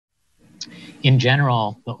In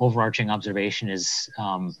general, the overarching observation is,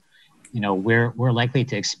 we're likely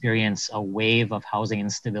to experience a wave of housing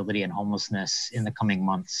instability and homelessness in the coming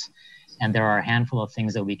months. And there are a handful of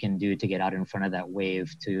things that we can do to get out in front of that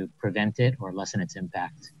wave to prevent it or lessen its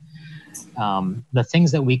impact. The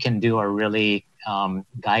things that we can do are really will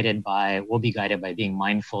be guided by being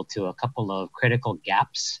mindful to a couple of critical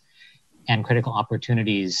gaps and critical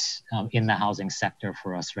opportunities in the housing sector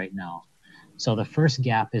for us right now. So the first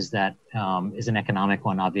gap is that is an economic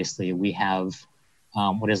one. Obviously, we have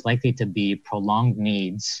what is likely to be prolonged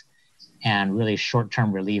needs and really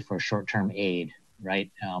short-term relief or short-term aid,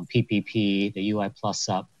 right? PPP, the UI Plus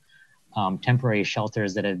Up, temporary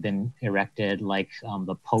shelters that have been erected, like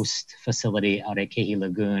the Post facility out at Kehi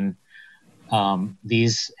Lagoon.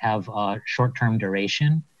 These have a short-term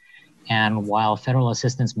duration. And while federal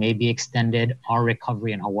assistance may be extended, our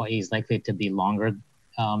recovery in Hawaii is likely to be longer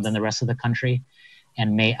than the rest of the country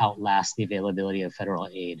and may outlast the availability of federal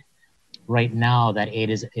aid. Right now, that aid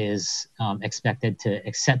is expected to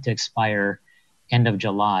expire end of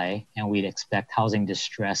July, and we'd expect housing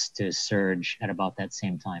distress to surge at about that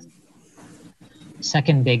same time.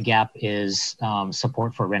 Second big gap is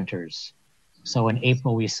support for renters. So in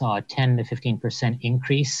April, we saw a 10 to 15%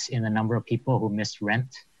 increase in the number of people who missed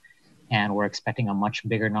rent, and we're expecting a much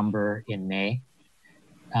bigger number in May.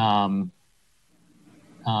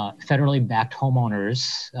 Federally backed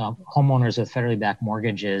homeowners with federally backed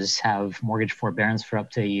mortgages have mortgage forbearance for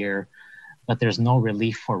up to a year, but there's no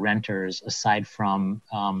relief for renters aside from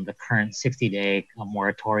the current 60-day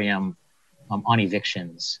moratorium on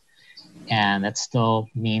evictions. And that still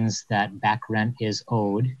means that back rent is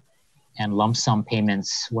owed, and lump sum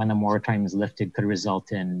payments when the moratorium is lifted could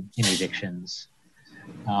result in evictions.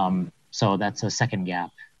 So that's a second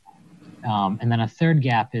gap. And then a third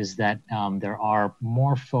gap is that there are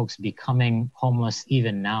more folks becoming homeless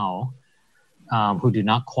even now who do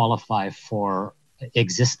not qualify for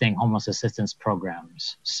existing homeless assistance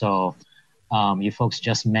programs. So you folks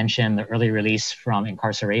just mentioned the early release from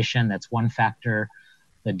incarceration. That's one factor.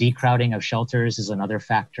 The decrowding of shelters is another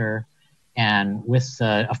factor. And with,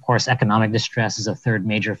 of course, economic distress is a third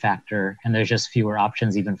major factor. And there's just fewer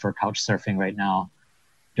options even for couch surfing right now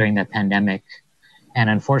during the pandemic. And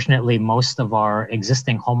unfortunately, most of our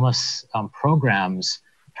existing homeless programs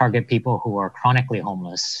target people who are chronically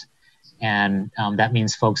homeless. And that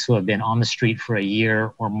means folks who have been on the street for a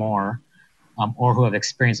year or more, or who have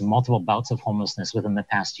experienced multiple bouts of homelessness within the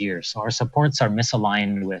past year. So our supports are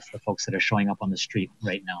misaligned with the folks that are showing up on the street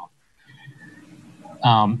right now.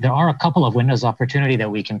 There are a couple of windows of opportunity that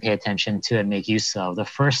we can pay attention to and make use of. The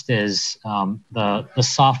first is the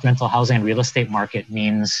soft rental housing and real estate market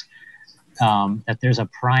means that there's a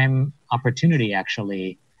prime opportunity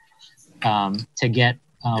actually to get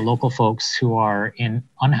local folks who are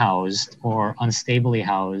unhoused or unstably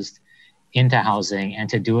housed into housing, and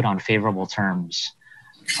to do it on favorable terms.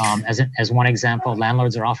 As one example,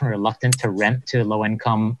 landlords are often reluctant to rent to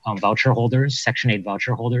low-income voucher holders, Section 8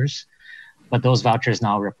 voucher holders, but those vouchers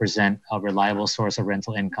now represent a reliable source of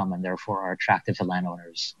rental income and therefore are attractive to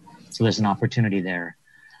landowners. So there's an opportunity there.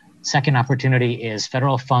 Second opportunity is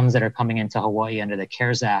federal funds that are coming into Hawaii under the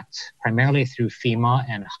CARES Act, primarily through FEMA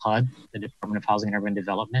and HUD, the Department of Housing and Urban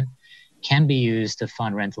Development, can be used to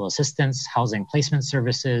fund rental assistance, housing placement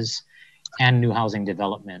services, and new housing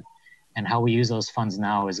development. And how we use those funds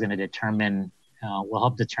now is going to will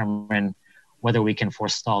help determine whether we can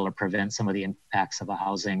forestall or prevent some of the impacts of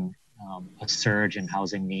a surge in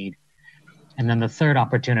housing need. And then the third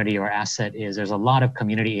opportunity or asset is there's a lot of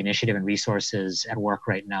community initiative and resources at work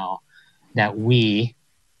right now that we,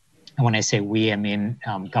 and when I say we, I mean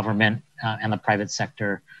government and the private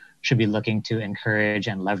sector, should be looking to encourage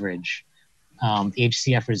and leverage. The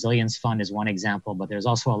HCF Resilience Fund is one example, but there's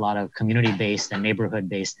also a lot of community-based and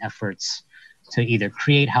neighborhood-based efforts to either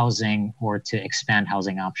create housing or to expand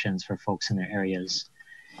housing options for folks in their areas.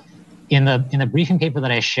 In the briefing paper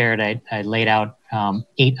that I shared, I laid out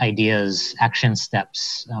 8 ideas, action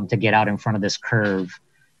steps to get out in front of this curve,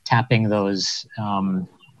 tapping those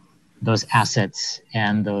assets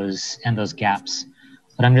and those gaps.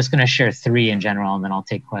 But I'm just going to share 3 in general, and then I'll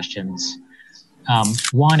take questions.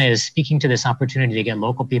 One is speaking to this opportunity to get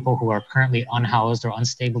local people who are currently unhoused or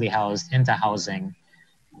unstably housed into housing,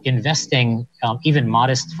 investing even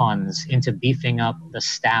modest funds into beefing up the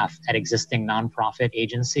staff at existing nonprofit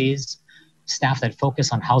agencies. Staff that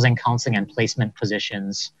focus on housing counseling and placement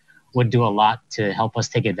positions would do a lot to help us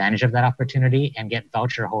take advantage of that opportunity and get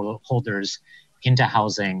voucher holders into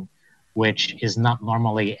housing, which is not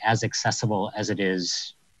normally as accessible as it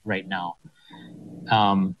is right now.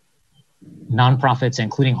 Nonprofits,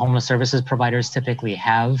 including homeless services providers, typically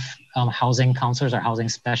have housing counselors or housing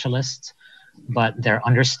specialists, but they're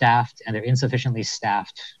understaffed and they're insufficiently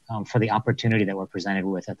staffed for the opportunity that we're presented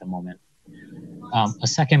with at the moment. A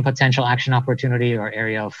second potential action opportunity or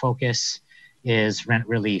area of focus is rent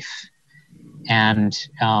relief. And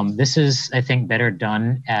this is, I think, better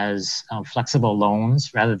done as flexible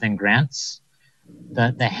loans rather than grants.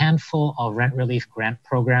 The handful of rent relief grant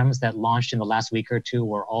programs that launched in the last week or two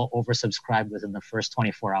were all oversubscribed within the first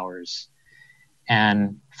 24 hours.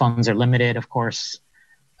 And funds are limited, of course.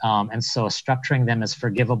 And so structuring them as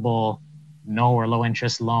forgivable, no or low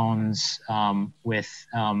interest loans with,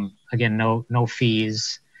 again, no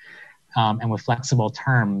fees and with flexible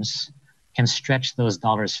terms can stretch those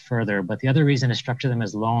dollars further. But the other reason to structure them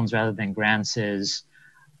as loans rather than grants is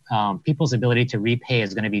people's ability to repay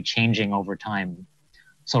is going to be changing over time.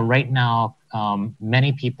 So right now,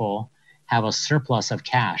 many people have a surplus of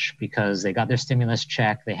cash because they got their stimulus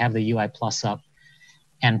check, they have the UI Plus up,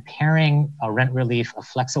 and pairing a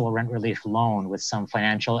flexible rent relief loan with some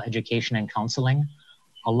financial education and counseling,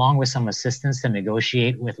 along with some assistance to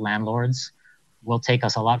negotiate with landlords, will take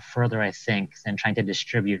us a lot further, I think, than trying to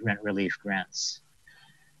distribute rent relief grants.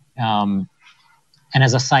 And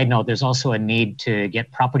as a side note, there's also a need to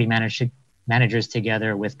get property managers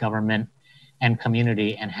together with government and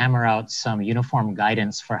community and hammer out some uniform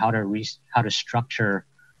guidance for how to structure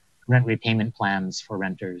rent repayment plans for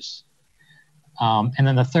renters. And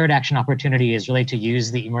then the third action opportunity is really to use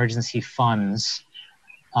the emergency funds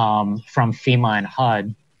from FEMA and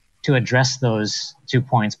HUD to address those 2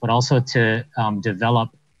 points, but also to develop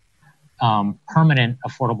permanent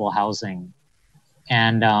affordable housing.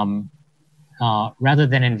 And rather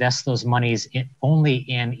than invest those monies only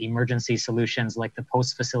in emergency solutions like the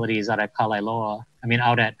post facilities out at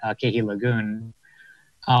out at Kehi Lagoon,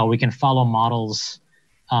 we can follow models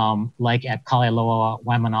like at Kalaeloa,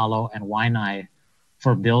 Waimanalo, and Waianae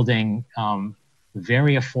for building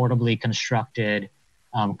very affordably constructed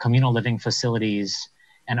communal living facilities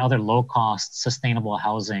and other low-cost sustainable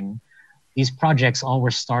housing. These projects all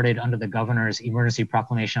were started under the governor's emergency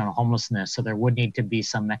proclamation on homelessness, so there would need to be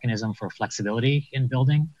some mechanism for flexibility in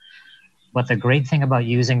building. But the great thing about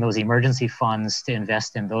using those emergency funds to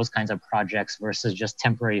invest in those kinds of projects versus just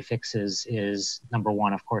temporary fixes is, number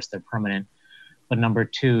one, of course, they're permanent. But number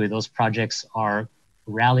two, those projects are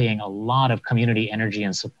rallying a lot of community energy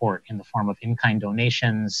and support in the form of in-kind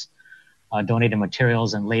donations, donated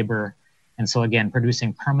materials and labor. And so again,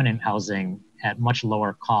 producing permanent housing at much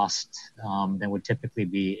lower cost than would typically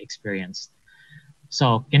be experienced.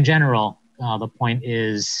 So in general, the point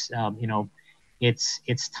is,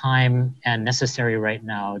 it's time and necessary right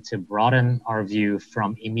now to broaden our view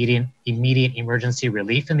from immediate emergency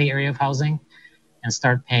relief in the area of housing and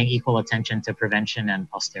start paying equal attention to prevention and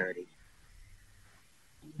posterity.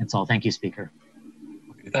 That's all. Thank you, Speaker.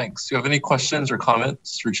 Okay, thanks. Do you have any questions or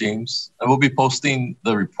comments for James? And we'll be posting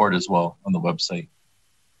the report as well on the website.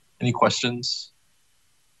 Any questions?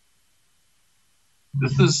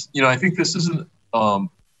 This is, I think this is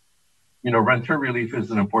renter relief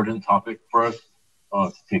is an important topic for us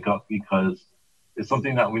to take up because it's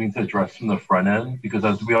something that we need to address from the front end. Because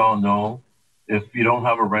as we all know, if you don't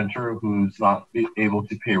have a renter who's not able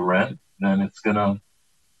to pay rent, then it's gonna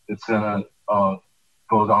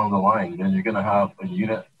go down the line. Then you're gonna have a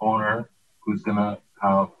unit owner who's gonna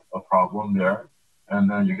have a problem there, and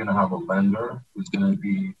then you're gonna have a lender who's gonna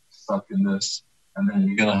be stuck in this, and then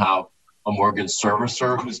you're gonna have a mortgage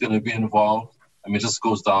servicer who's gonna be involved. I mean, it just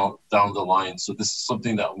goes down the line. So this is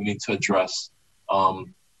something that we need to address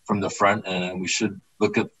from the front end, and we should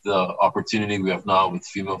look at the opportunity we have now with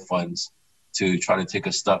FEMA funds to try to take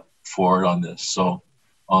a step forward on this. So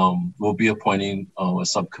we'll be appointing a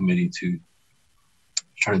subcommittee to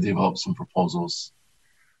try to develop some proposals